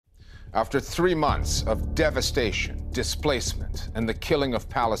After 3 months of devastation, displacement, and the killing of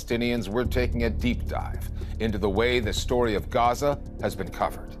Palestinians, we're taking a deep dive into the way the story of Gaza has been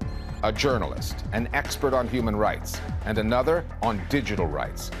covered. A journalist, an expert on human rights, and another on digital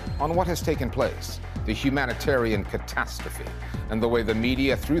rights, on what has taken place, the humanitarian catastrophe, and the way the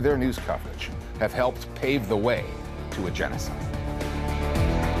media, through their news coverage, have helped pave the way to a genocide.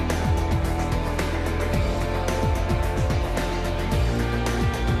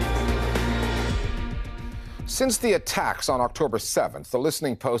 Since the attacks on October 7th, the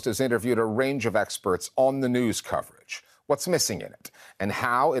Listening Post has interviewed a range of experts on the news coverage, what's missing in it, and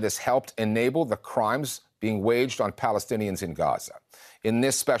how it has helped enable the crimes being waged on Palestinians in Gaza. In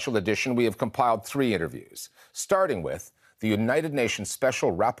this special edition, we have compiled 3 interviews, starting with the United Nations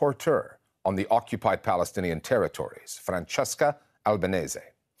Special Rapporteur on the Occupied Palestinian Territories, Francesca Albanese.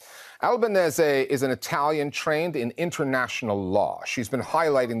 Albanese is an Italian trained in international law. She's been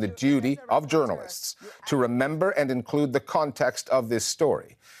highlighting the duty of journalists to remember and include the context of this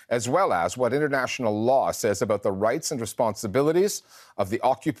story, as well as what international law says about the rights and responsibilities of the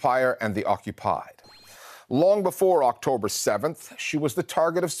occupier and the occupied. Long before October 7th, she was the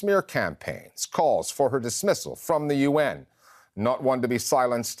target of smear campaigns, calls for her dismissal from the UN. Not one to be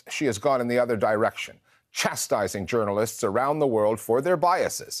silenced, she has gone in the other direction, chastising journalists around the world for their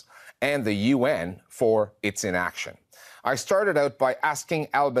biases and the UN for its inaction. I started out by asking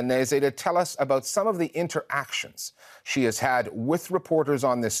Albanese to tell us about some of the interactions she has had with reporters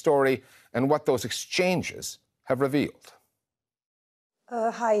on this story and what those exchanges have revealed.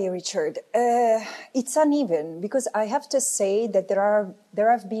 Hi, Richard. It's uneven because I have to say that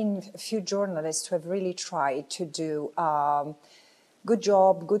there have been a few journalists who have really tried to do good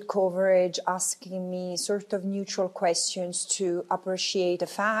job, good coverage, asking me sort of neutral questions to appreciate the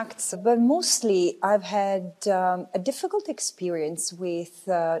facts. But mostly I've had a difficult experience with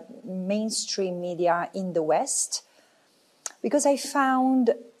mainstream media in the West because I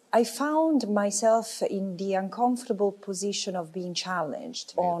found myself in the uncomfortable position of being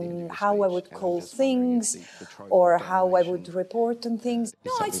challenged on how I would call things or how I would report on things.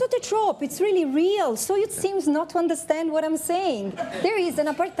 No, it's not a trope, it's really real. So it seems not to understand what I'm saying. There is an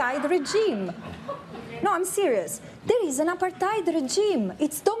apartheid regime. No, I'm serious. There is an apartheid regime.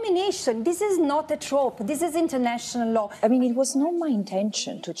 It's domination. This is not a trope. This is international law. I mean, it was not my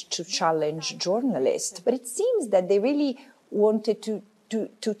intention to challenge journalists, but it seems that they really wanted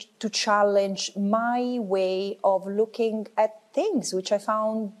to challenge my way of looking at things, which I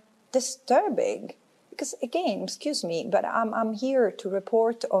found disturbing. Because again, excuse me, but I'm here to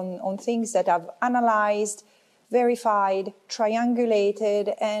report on things that I've analyzed, verified,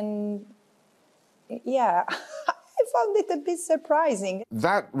 triangulated, and yeah, I found it a bit surprising.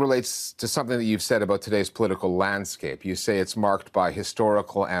 That relates to something that you've said about today's political landscape. You say it's marked by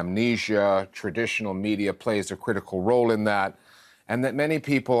historical amnesia, traditional media plays a critical role in that, and that many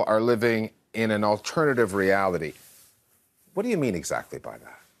people are living in an alternative reality. What do you mean exactly by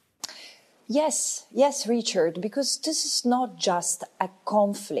that? Yes, Richard, because this is not just a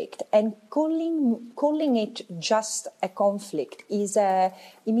conflict, and calling it just a conflict is a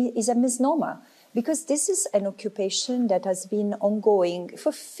misnomer, because this is an occupation that has been ongoing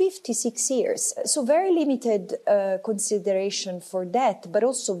for 56 years. So very limited consideration for that, but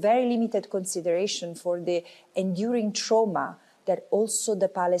also very limited consideration for the enduring trauma that also the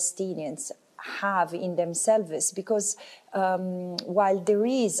Palestinians have in themselves, because while there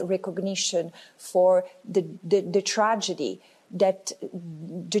is recognition for the tragedy that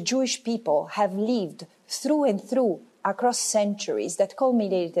the Jewish people have lived through and through across centuries that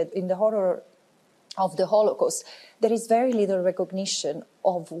culminated in the horror of the Holocaust, there is very little recognition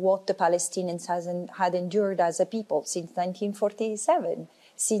of what the Palestinians had endured as a people since 1947.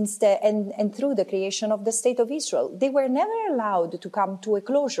 And through the creation of the State of Israel. They were never allowed to come to a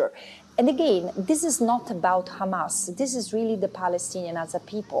closure. And again, this is not about Hamas. This is really the Palestinians as a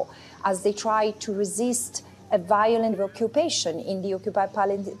people, as they try to resist a violent occupation in the occupied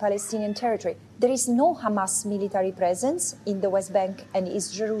Palestinian territory. There is no Hamas military presence in the West Bank and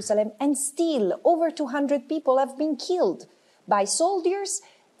East Jerusalem, and still over 200 people have been killed by soldiers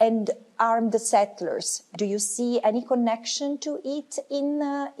and armed settlers. Do you see any connection to it in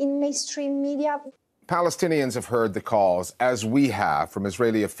mainstream media? Palestinians have heard the calls, as we have, from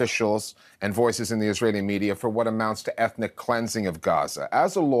Israeli officials and voices in the Israeli media for what amounts to ethnic cleansing of Gaza.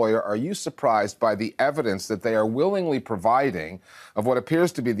 As a lawyer, are you surprised by the evidence that they are willingly providing of what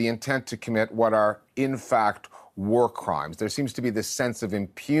appears to be the intent to commit what are, in fact, war crimes? There seems to be this sense of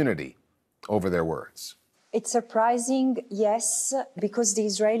impunity over their words. It's surprising, yes, because the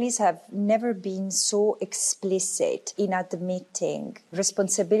Israelis have never been so explicit in admitting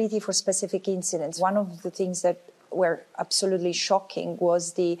responsibility for specific incidents. One of the things that were absolutely shocking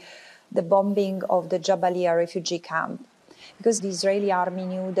was the bombing of the Jabalia refugee camp, because the Israeli army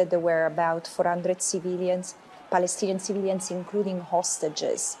knew that there were about 400 civilians, Palestinian civilians, including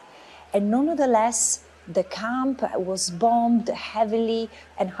hostages. And nonetheless, the camp was bombed heavily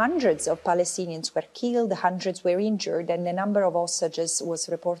and hundreds of Palestinians were killed, hundreds were injured, and the number of hostages was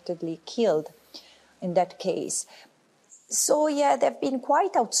reportedly killed in that case. So, yeah, they've been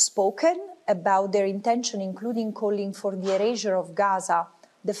quite outspoken about their intention, including calling for the erasure of Gaza,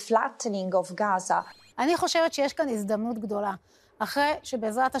 the flattening of Gaza. אני חושבת שיש כאן הזדמנות גדולה. אחרי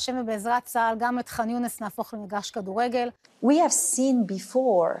שבעזרת השם ובעזרת צה"ל גם את ח'אן יונס נהפוך למגרש כדורגל. We have seen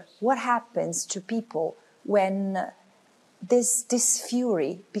before what happens to people when this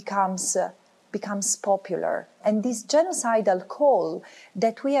fury becomes popular. And this genocidal call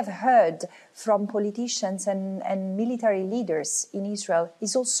that we have heard from politicians and military leaders in Israel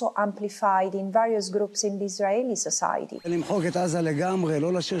is also amplified in various groups in the Israeli society. למחוק את עזה לגמרי,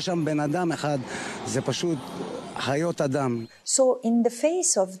 לא להשאיר שם בן אדם אחד, זה פשוט חיות אדם. So in the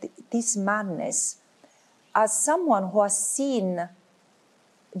face of this madness, as someone who has seen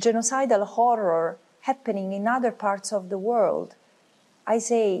genocidal horror happening in other parts of the world, I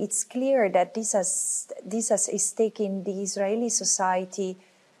say it's clear that this is taking the Israeli society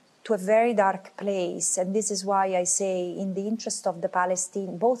to a very dark place, and this is why I say, in the interest of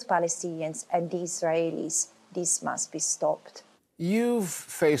both Palestinians and the Israelis, this must be stopped. You've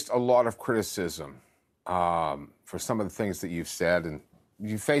faced a lot of criticism for some of the things that you've said, and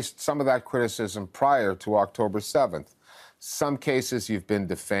you faced some of that criticism prior to October 7th. Some cases you've been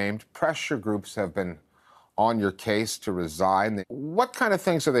defamed. Pressure groups have been on your case to resign. What kind of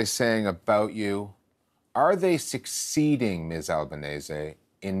things are they saying about you? Are they succeeding, Ms. Albanese,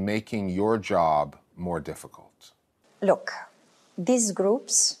 in making your job more difficult? Look, these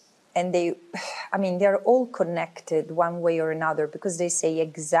groups, and they're all connected one way or another because they say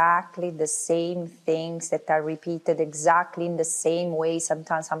exactly the same things that are repeated exactly in the same way,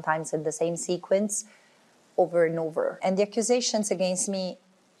 sometimes in the same sequence, over and over. And the accusations against me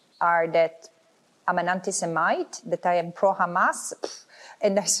are that I'm an anti-Semite, that I am pro-Hamas,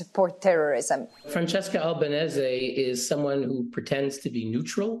 and I support terrorism. Francesca Albanese is someone who pretends to be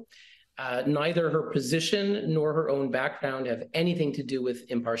neutral. Neither her position nor her own background have anything to do with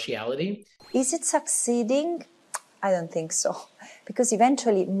impartiality. Is it succeeding? I don't think so. Because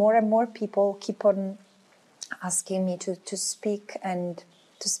eventually more and more people keep on asking me to speak and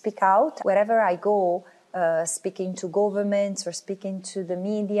to speak out. Wherever I go, speaking to governments or speaking to the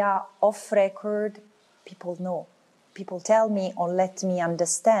media, off record, people know. People tell me or let me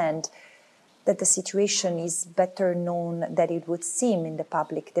understand that the situation is better known than it would seem in the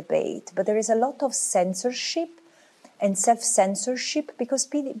public debate. But there is a lot of censorship and self-censorship because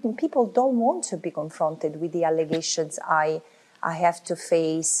people don't want to be confronted with the allegations I have to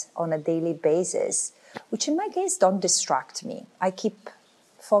face on a daily basis, which in my case don't distract me. I keep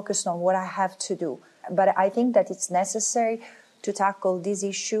focused on what I have to do. But I think that it's necessary to tackle this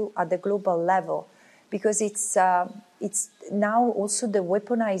issue at the global level because it's now also the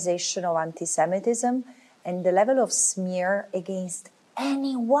weaponization of anti-Semitism and the level of smear against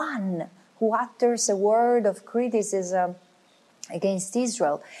anyone who utters a word of criticism against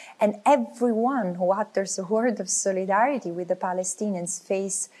Israel. And everyone who utters a word of solidarity with the Palestinians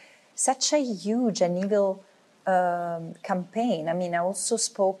face such a huge and evil campaign. I mean, I also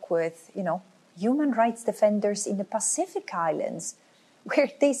spoke with, human rights defenders in the Pacific Islands,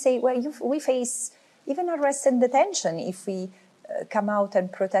 where they say, well, we face even arrest and detention if we come out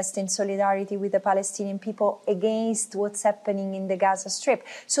and protest in solidarity with the Palestinian people against what's happening in the Gaza Strip.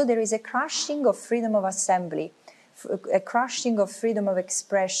 So there is a crushing of freedom of assembly, a crushing of freedom of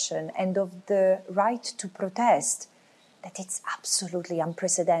expression and of the right to protest, that it's absolutely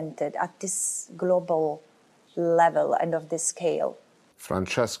unprecedented at this global level and of this scale.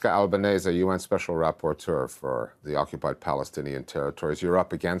 Francesca Albanese, UN Special Rapporteur for the Occupied Palestinian Territories. You're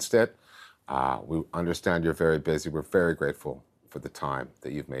up against it. We understand you're very busy. We're very grateful for the time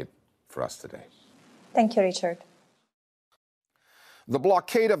that you've made for us today. Thank you, Richard. The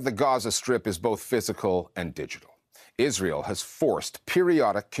blockade of the Gaza Strip is both physical and digital. Israel has forced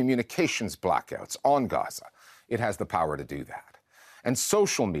periodic communications blackouts on Gaza. It has the power to do that. And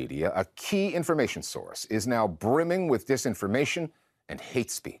social media, a key information source, is now brimming with disinformation and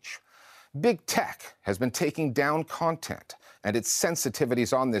hate speech. Big tech has been taking down content, and its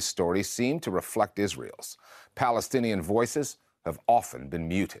sensitivities on this story seem to reflect Israel's. Palestinian voices have often been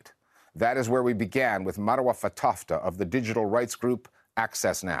muted. That is where we began with Marwa Fatafta of the digital rights group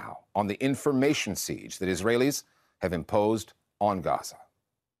Access Now on the information siege that Israelis have imposed on Gaza.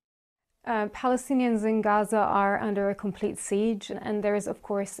 Palestinians in Gaza are under a complete siege, and there is, of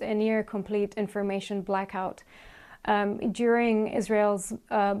course, a near complete information blackout. During Israel's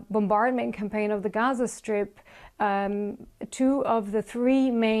bombardment campaign of the Gaza Strip, 2 of the 3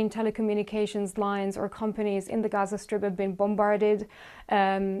 main telecommunications lines or companies in the Gaza Strip have been bombarded.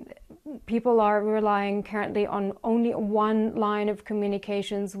 People are relying currently on only one line of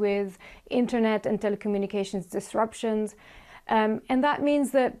communications with internet and telecommunications disruptions. And that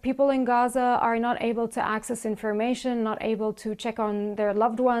means that people in Gaza are not able to access information, not able to check on their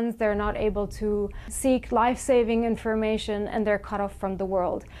loved ones, they're not able to seek life-saving information, and they're cut off from the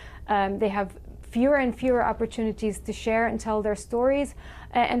world. They have fewer and fewer opportunities to share and tell their stories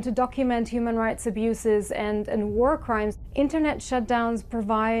and to document human rights abuses and war crimes. Internet shutdowns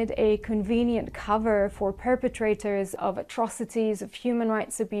provide a convenient cover for perpetrators of atrocities, of human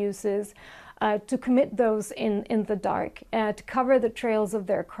rights abuses, to commit those in the dark, to cover the trails of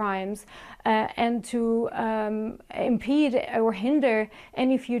their crimes, and to impede or hinder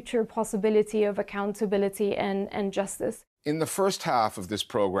any future possibility of accountability and justice. In the first half of this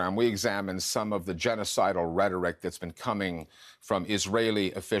program, we examined some of the genocidal rhetoric that's been coming from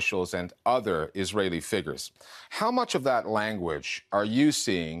Israeli officials and other Israeli figures. How much of that language are you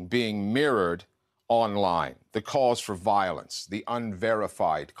seeing being mirrored online? The calls for violence, the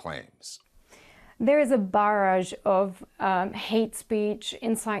unverified claims? There is a barrage of hate speech,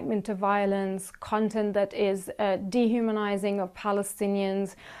 incitement to violence, content that is dehumanizing of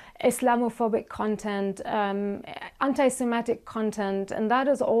Palestinians, Islamophobic content, anti-Semitic content, and that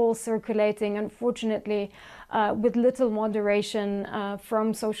is all circulating, unfortunately, with little moderation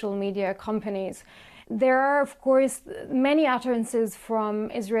from social media companies. There are, of course, many utterances from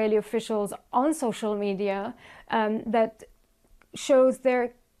Israeli officials on social media that shows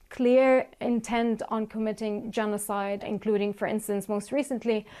their clear intent on committing genocide, including, for instance, most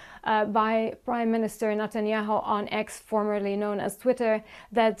recently by Prime Minister Netanyahu on X, formerly known as Twitter,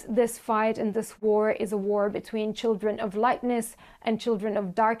 that this fight and this war is a war between children of lightness and children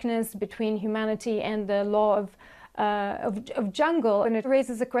of darkness, between humanity and the law of jungle. And it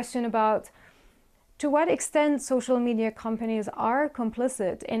raises a question about to what extent social media companies are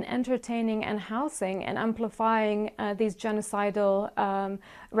complicit in entertaining and housing and amplifying these genocidal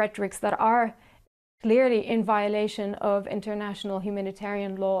rhetorics that are clearly in violation of international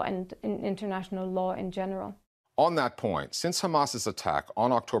humanitarian law and international law in general. On that point, since Hamas's attack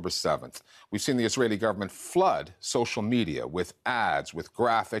on October 7th, we've seen the Israeli government flood social media with ads, with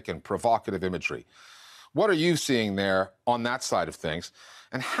graphic and provocative imagery. What are you seeing there on that side of things?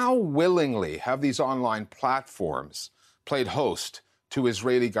 And how willingly have these online platforms played host to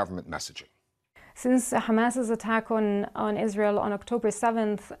Israeli government messaging? Since Hamas's attack on Israel on October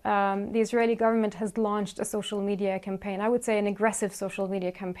 7th, the Israeli government has launched a social media campaign, I would say an aggressive social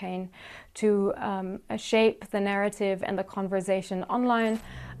media campaign, to shape the narrative and the conversation online.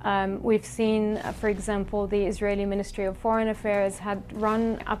 We've seen, for example, the Israeli Ministry of Foreign Affairs had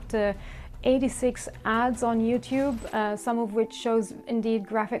run up to 86 ads on YouTube, some of which shows indeed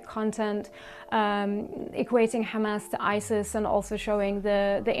graphic content equating Hamas to ISIS and also showing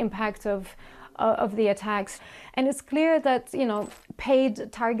the impact of the attacks. And it's clear that, you know,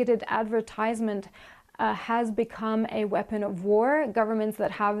 paid targeted advertisement has become a weapon of war. Governments that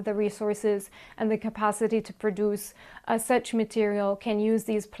have the resources and the capacity to produce such material can use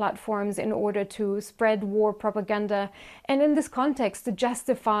these platforms in order to spread war propaganda, and in this context to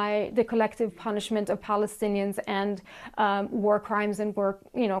justify the collective punishment of Palestinians and war crimes and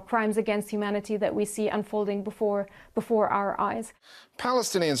crimes against humanity that we see unfolding before our eyes.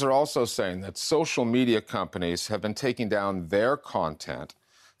 Palestinians are also saying that social media companies have been taking down their content,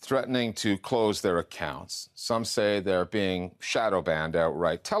 threatening to close their accounts. Some say they're being shadow banned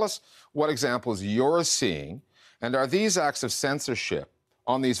outright. Tell us what examples you're seeing, and are these acts of censorship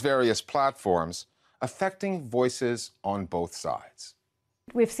on these various platforms affecting voices on both sides?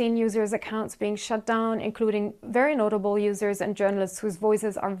 We've seen users' accounts being shut down, including very notable users and journalists whose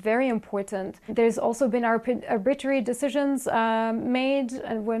voices are very important. There's also been arbitrary decisions made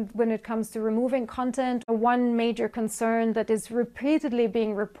when it comes to removing content. One major concern that is repeatedly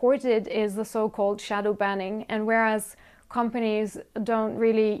being reported is the so-called shadow banning. And whereas companies don't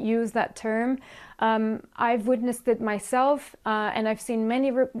really use that term, I've witnessed it myself, and I've seen many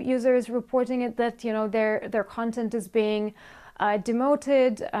users reporting it, that their content is being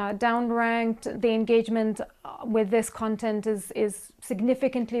demoted, downranked. The engagement with this content is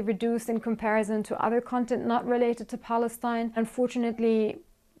significantly reduced in comparison to other content not related to Palestine. Unfortunately,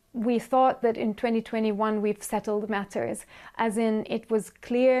 we thought that in 2021 we've settled matters, as in it was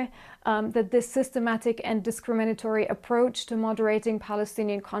clear that this systematic and discriminatory approach to moderating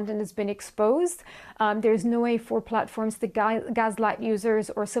Palestinian content has been exposed. There's no way for platforms to gaslight users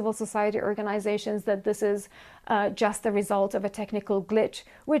or civil society organizations that this is just the result of a technical glitch,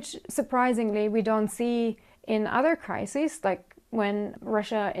 which surprisingly we don't see in other crises, like when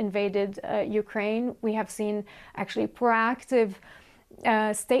Russia invaded Ukraine. We have seen actually proactive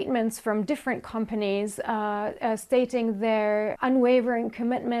statements from different companies stating their unwavering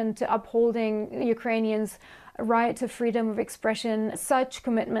commitment to upholding Ukrainians' right to freedom of expression. Such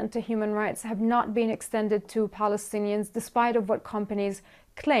commitment to human rights have not been extended to Palestinians, despite of what companies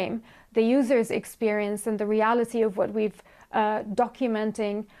claim. The user's experience and the reality of what we've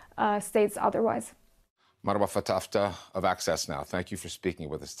documenting states otherwise. Marwa Fatafta of Access Now, thank you for speaking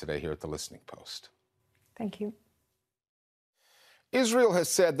with us today here at The Listening Post. Thank you. Israel has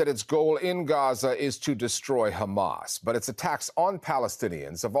said that its goal in Gaza is to destroy Hamas, but its attacks on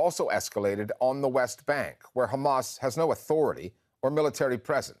Palestinians have also escalated on the West Bank, where Hamas has no authority or military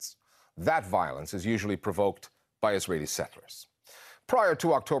presence. That violence is usually provoked by Israeli settlers. Prior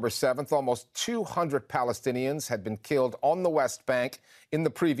to October 7th, almost 200 Palestinians had been killed on the West Bank in the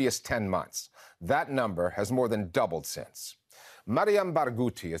previous 10 months. That number has more than doubled since. Mariam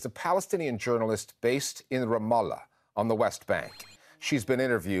Barghouti is a Palestinian journalist based in Ramallah on the West Bank. She's been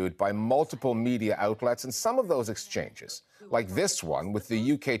interviewed by multiple media outlets, and some of those exchanges, like this one with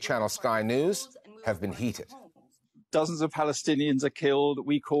the UK channel Sky News, have been heated. Dozens of Palestinians are killed.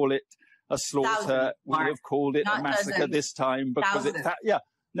 We call it a slaughter. We have called it a massacre dozens. This time because it's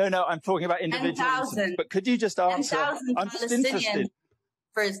No, I'm talking about individual incidents. But could you just answer? I'm just interested.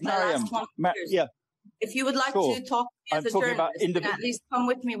 For the last 20 years. Yeah. If you would like to talk to me as a journalist, then at least come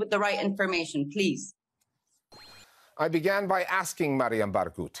with me with the right information, please. I began by asking Mariam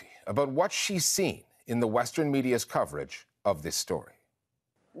Barghouti about what she's seen in the Western media's coverage of this story.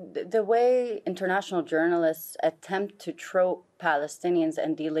 The way international journalists attempt to trope Palestinians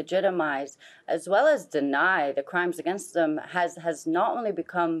and delegitimize, as well as deny the crimes against them, has not only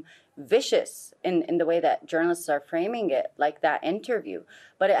become vicious in the way that journalists are framing it, like that interview,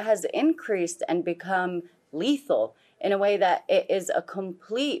 but it has increased and become lethal in a way that it is a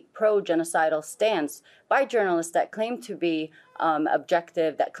complete pro-genocidal stance by journalists that claim to be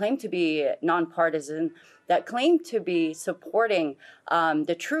objective, that claim to be nonpartisan, that claim to be supporting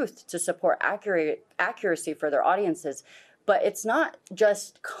the truth, to support accuracy for their audiences. But it's not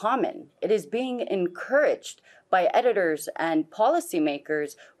just common. It is being encouraged by editors and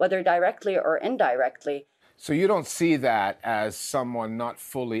policymakers, whether directly or indirectly. So you don't see that as someone not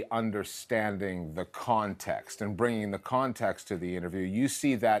fully understanding the context and bringing the context to the interview. You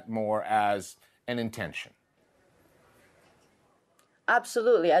see that more as an intention.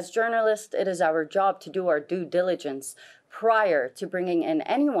 Absolutely. As journalists, it is our job to do our due diligence prior to bringing in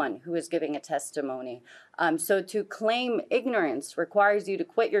anyone who is giving a testimony. So to claim ignorance requires you to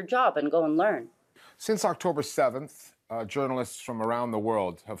quit your job and go and learn. Since October 7th, journalists from around the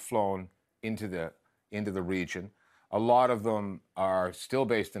world have flown into the region. A lot of them are still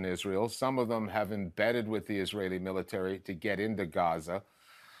based in Israel. Some of them have embedded with the Israeli military to get into Gaza.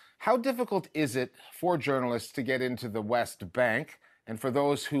 How difficult is it for journalists to get into the West Bank? And for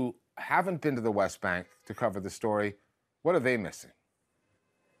those who haven't been to the West Bank to cover the story, what are they missing?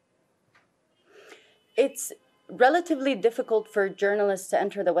 It's relatively difficult for journalists to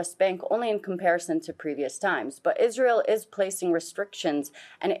enter the West Bank only in comparison to previous times. But Israel is placing restrictions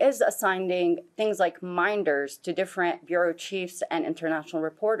and is assigning things like minders to different bureau chiefs and international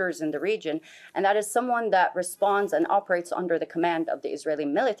reporters in the region. And that is someone that responds and operates under the command of the Israeli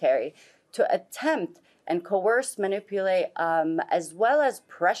military to attempt and coerce, manipulate, as well as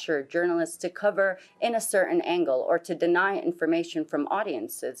pressure journalists to cover in a certain angle or to deny information from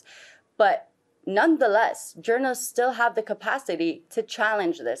audiences. But nonetheless, journalists still have the capacity to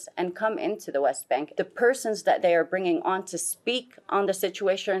challenge this and come into the West Bank. The persons that they are bringing on to speak on the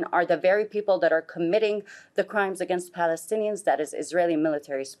situation are the very people that are committing the crimes against Palestinians. That is Israeli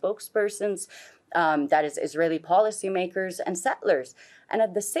military spokespersons, that is Israeli policymakers and settlers. And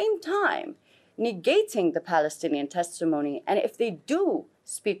at the same time, negating the Palestinian testimony. And if they do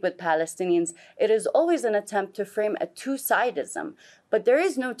speak with Palestinians, it is always an attempt to frame a two-sidism. But there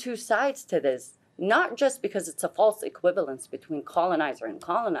is no two sides to this, not just because it's a false equivalence between colonizer and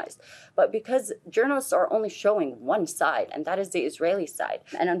colonized, but because journalists are only showing one side, and that is the Israeli side.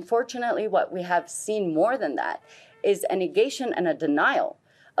 And unfortunately, what we have seen more than that is a negation and a denial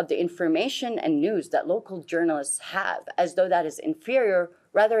of the information and news that local journalists have, as though that is inferior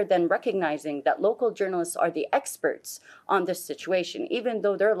rather than recognizing that local journalists are the experts on this situation, even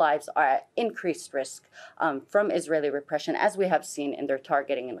though their lives are at increased risk from Israeli repression, as we have seen in their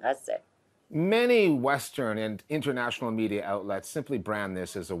targeting in Gaza. Many Western and international media outlets simply brand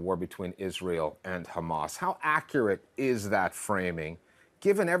this as a war between Israel and Hamas. How accurate is that framing,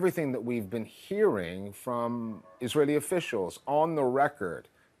 given everything that we've been hearing from Israeli officials on the record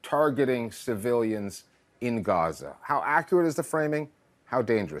targeting civilians in Gaza? How accurate is the framing? How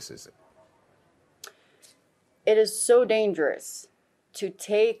dangerous is it? It is so dangerous to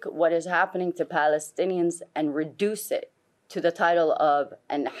take what is happening to Palestinians and reduce it to the title of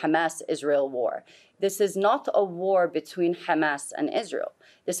an Hamas-Israel war. This is not a war between Hamas and Israel.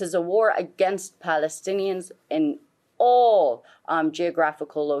 This is a war against Palestinians in all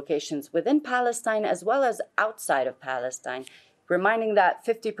geographical locations within Palestine as well as outside of Palestine, reminding that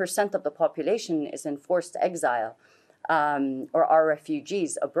 50% of the population is in forced exile or are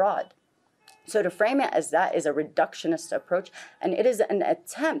refugees abroad. So to frame it as that is a reductionist approach, and it is an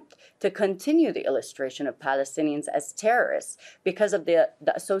attempt to continue the illustration of Palestinians as terrorists because of the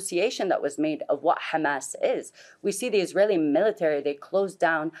association that was made of what Hamas is. We see the Israeli military, they closed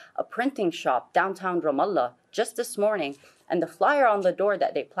down a printing shop downtown Ramallah just this morning, and the flyer on the door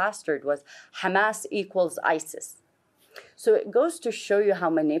that they plastered was Hamas equals ISIS. So it goes to show you how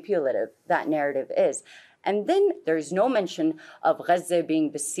manipulative that narrative is. And then there's no mention of Gaza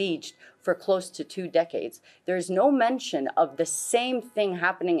being besieged for close to 2 decades. There's no mention of the same thing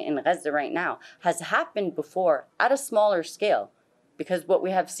happening in Gaza right now has happened before at a smaller scale, because what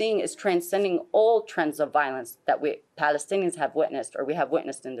we have seen is transcending all trends of violence that we Palestinians have witnessed, or we have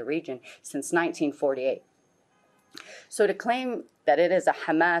witnessed in the region since 1948. So to claim that it is a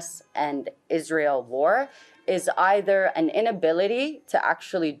Hamas and Israel war is either an inability to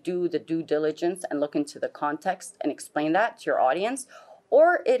actually do the due diligence and look into the context and explain that to your audience,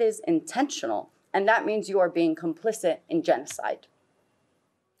 or it is intentional, and that means you are being complicit in genocide.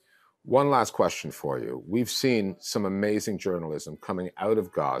 One last question for you. We've seen some amazing journalism coming out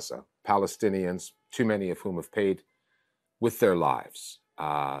of Gaza, Palestinians, too many of whom have paid with their lives,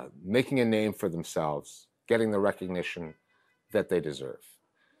 making a name for themselves, getting the recognition that they deserve.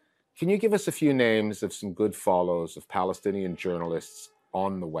 Can you give us a few names of some good follows of Palestinian journalists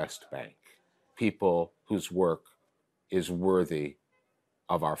on the West Bank, people whose work is worthy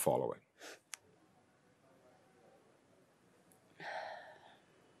of our following?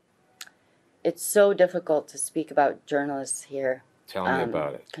 It's so difficult to speak about journalists here. Tell me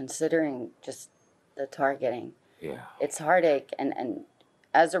about it. Considering just the targeting. Yeah. It's heartache. And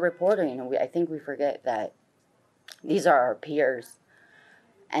as a reporter, I think we forget that these are our peers.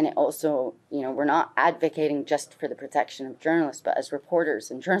 And it also, we're not advocating just for the protection of journalists, but as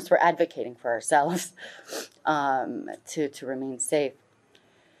reporters and journalists, we're advocating for ourselves to remain safe.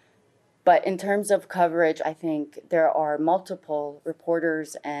 But in terms of coverage, I think there are multiple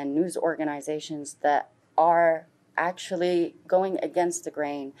reporters and news organizations that are actually going against the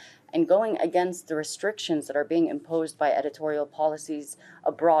grain and going against the restrictions that are being imposed by editorial policies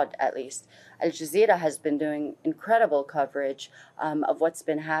abroad, at least. Al Jazeera has been doing incredible coverage of what's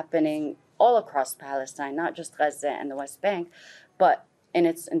been happening all across Palestine, not just Gaza and the West Bank, but in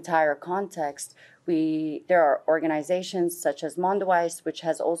its entire context. There are organizations such as Mondoweiss, which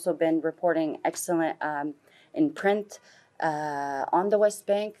has also been reporting excellent in print on the West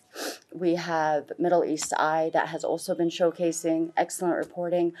Bank. We have Middle East Eye that has also been showcasing excellent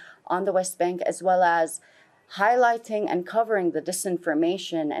reporting on the West Bank, as well as highlighting and covering the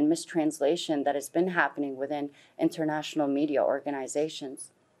disinformation and mistranslation that has been happening within international media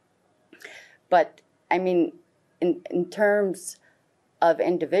organizations. But I mean, in terms of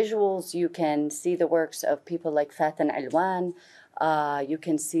individuals, you can see the works of people like Fatan Alwan. You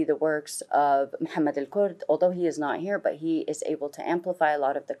can see the works of Muhammad al-Kurd, although he is not here, but he is able to amplify a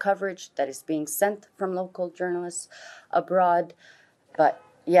lot of the coverage that is being sent from local journalists abroad. But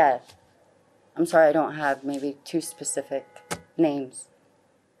yeah, I'm sorry, I don't have maybe too specific names.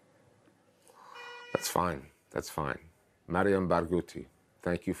 That's fine. That's fine. Mariam Barghouti,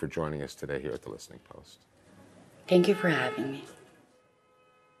 thank you for joining us today here at the Listening Post. Thank you for having me.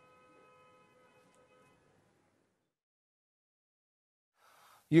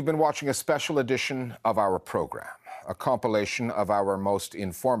 You've been watching a special edition of our program, a compilation of our most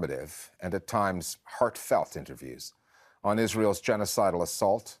informative and at times heartfelt interviews on Israel's genocidal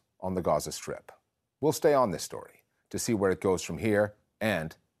assault on the Gaza Strip. We'll stay on this story to see where it goes from here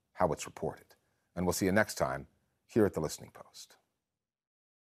and how it's reported. And we'll see you next time here at the Listening Post.